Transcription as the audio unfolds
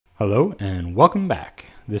Hello and welcome back.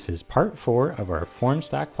 This is part 4 of our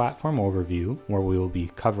Formstack Platform overview, where we will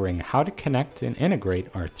be covering how to connect and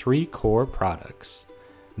integrate our 3 core products.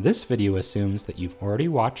 This video assumes that you've already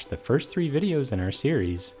watched the first 3 videos in our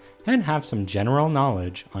series and have some general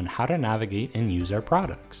knowledge on how to navigate and use our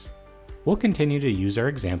products. We'll continue to use our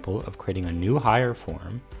example of creating a new hire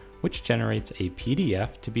form, which generates a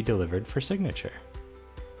PDF to be delivered for signature.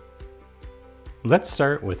 Let's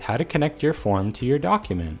start with how to connect your form to your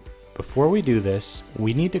document. Before we do this,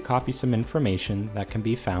 we need to copy some information that can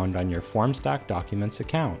be found on your Formstack Documents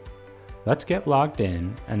account. Let's get logged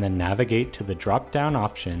in and then navigate to the drop-down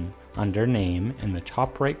option under Name in the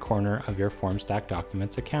top right corner of your Formstack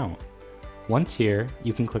Documents account. Once here,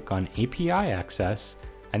 you can click on API Access,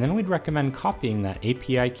 and then we'd recommend copying that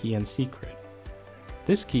API key and secret.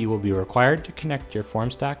 This key will be required to connect your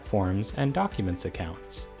Formstack Forms and Documents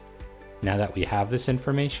accounts. Now that we have this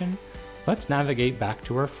information, let's navigate back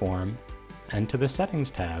to our form and to the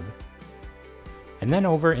Settings tab, and then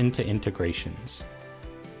over into Integrations.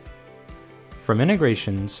 From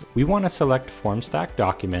Integrations, we want to select Formstack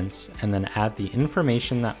Documents and then add the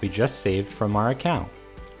information that we just saved from our account.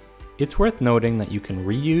 It's worth noting that you can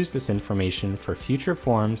reuse this information for future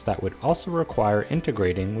forms that would also require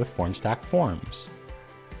integrating with Formstack Forms.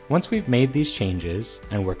 Once we've made these changes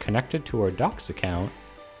and we're connected to our Docs account,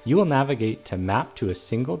 you will navigate to Map to a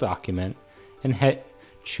single document and hit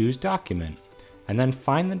Choose Document, and then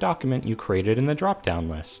find the document you created in the drop-down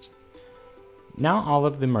list. Now all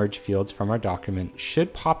of the merge fields from our document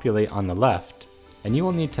should populate on the left, and you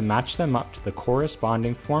will need to match them up to the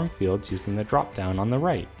corresponding form fields using the drop-down on the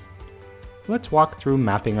right. Let's walk through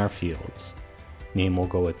mapping our fields. Name will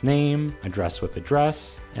go with name, address with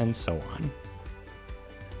address, and so on.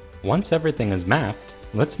 Once everything is mapped,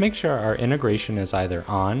 let's make sure our integration is either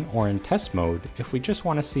on or in test mode if we just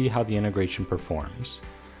want to see how the integration performs.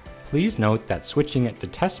 Please note that switching it to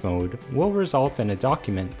test mode will result in a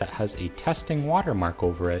document that has a testing watermark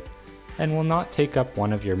over it and will not take up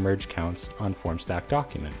one of your merge counts on Formstack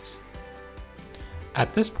Documents.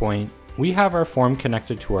 At this point, we have our form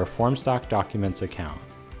connected to our Formstack Documents account,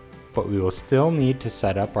 but we will still need to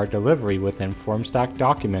set up our delivery within Formstack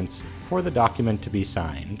Documents for the document to be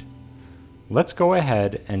signed. Let's go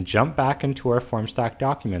ahead and jump back into our Formstack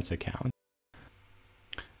Documents account.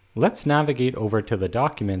 Let's navigate over to the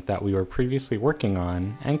document that we were previously working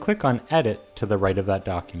on and click on Edit to the right of that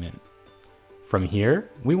document. From here,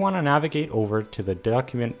 we want to navigate over to the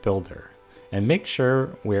Document Builder and make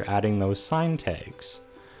sure we're adding those sign tags.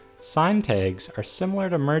 Sign tags are similar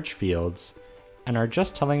to merge fields and are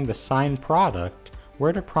just telling the sign product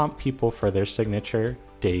where to prompt people for their signature,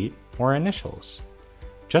 date, or initials.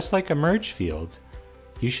 Just like a merge field,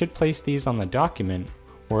 you should place these on the document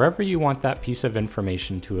wherever you want that piece of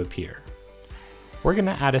information to appear. We're going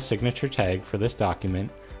to add a signature tag for this document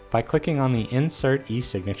by clicking on the Insert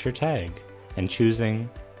eSignature tag and choosing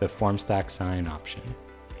the Formstack Sign option.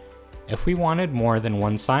 If we wanted more than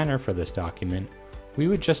one signer for this document, we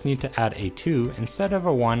would just need to add a 2 instead of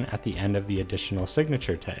a 1 at the end of the additional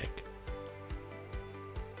signature tag.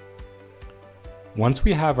 Once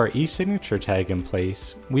we have our e-signature tag in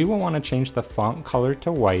place, we will want to change the font color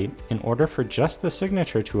to white in order for just the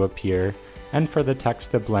signature to appear and for the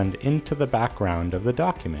text to blend into the background of the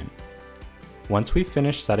document. Once we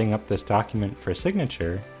finish setting up this document for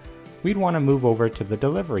signature, we'd want to move over to the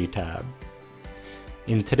Delivery tab.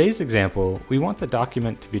 In today's example, we want the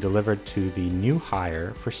document to be delivered to the new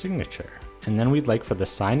hire for signature, and then we'd like for the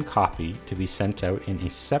signed copy to be sent out in a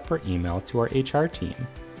separate email to our HR team.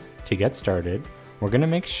 To get started, we're going to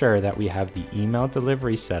make sure that we have the email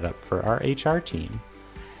delivery set up for our HR team.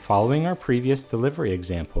 Following our previous delivery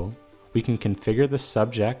example, we can configure the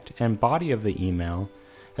subject and body of the email,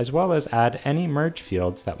 as well as add any merge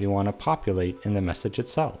fields that we want to populate in the message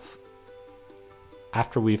itself.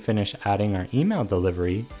 After we finish adding our email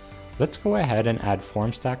delivery, let's go ahead and add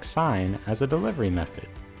Formstack Sign as a delivery method.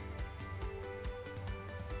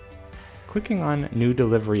 Clicking on New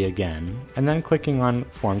Delivery again, and then clicking on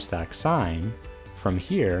Formstack Sign, from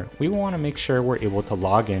here, we will want to make sure we're able to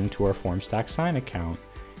log in to our Formstack Sign account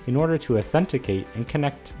in order to authenticate and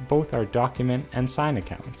connect both our document and sign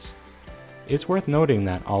accounts. It's worth noting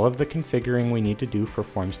that all of the configuring we need to do for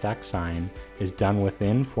Formstack Sign is done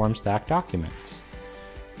within Formstack Documents.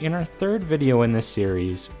 In our third video in this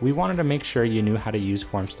series, we wanted to make sure you knew how to use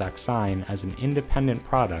Formstack Sign as an independent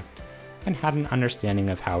product and had an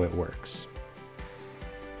understanding of how it works.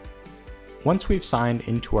 Once we've signed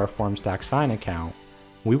into our Formstack Sign account,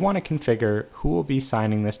 we want to configure who will be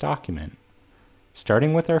signing this document.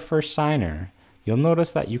 Starting with our first signer, you'll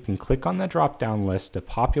notice that you can click on the drop-down list to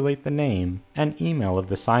populate the name and email of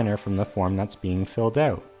the signer from the form that's being filled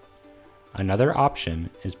out. Another option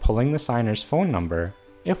is pulling the signer's phone number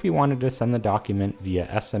if we wanted to send the document via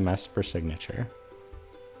SMS for signature.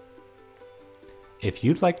 If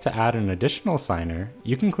you'd like to add an additional signer,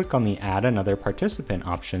 you can click on the Add Another Participant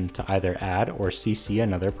option to either add or CC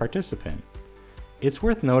another participant. It's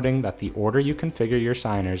worth noting that the order you configure your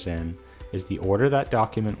signers in is the order that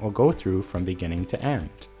document will go through from beginning to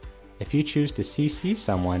end. If you choose to CC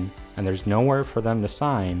someone and there's nowhere for them to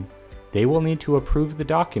sign, they will need to approve the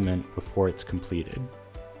document before it's completed.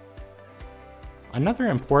 Another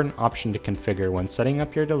important option to configure when setting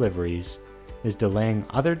up your deliveries is delaying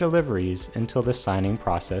other deliveries until the signing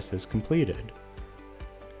process is completed.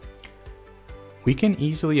 We can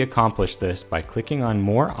easily accomplish this by clicking on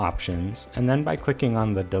More Options and then by clicking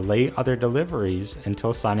on the Delay Other Deliveries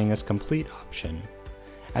Until Signing is Complete option,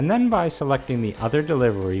 and then by selecting the other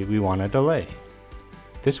delivery we want to delay.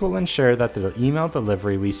 This will ensure that the email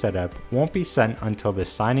delivery we set up won't be sent until the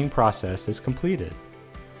signing process is completed.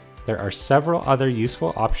 There are several other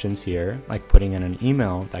useful options here, like putting in an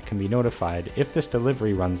email that can be notified if this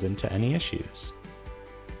delivery runs into any issues.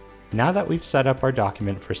 Now that we've set up our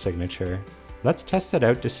document for signature, let's test it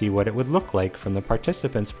out to see what it would look like from the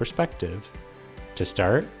participant's perspective. To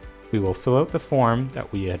start, we will fill out the form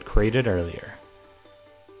that we had created earlier.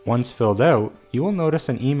 Once filled out, you will notice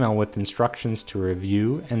an email with instructions to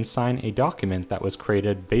review and sign a document that was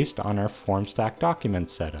created based on our Formstack document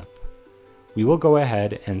setup. We will go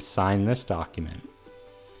ahead and sign this document.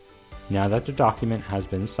 Now that the document has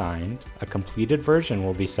been signed, a completed version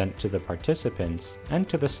will be sent to the participants and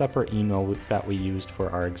to the separate email that we used for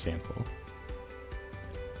our example.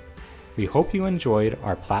 We hope you enjoyed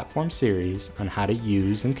our platform series on how to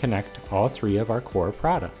use and connect all three of our core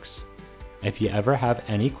products. If you ever have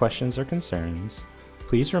any questions or concerns,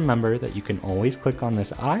 please remember that you can always click on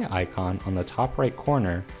this eye icon on the top right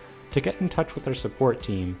corner to get in touch with our support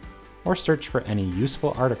team or search for any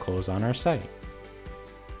useful articles on our site.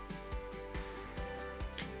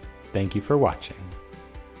 Thank you for watching.